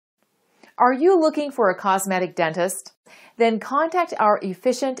Are you looking for a cosmetic dentist? Then contact our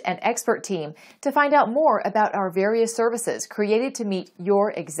efficient and expert team to find out more about our various services created to meet your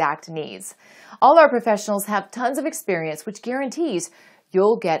exact needs. All our professionals have tons of experience, which guarantees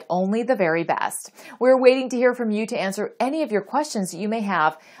you'll get only the very best. We're waiting to hear from you to answer any of your questions that you may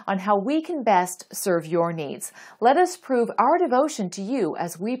have on how we can best serve your needs. Let us prove our devotion to you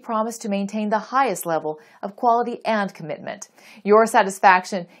as we promise to maintain the highest level of quality and commitment. Your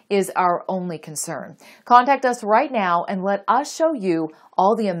satisfaction is our only concern. Contact us right now and let us show you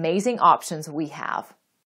all the amazing options we have.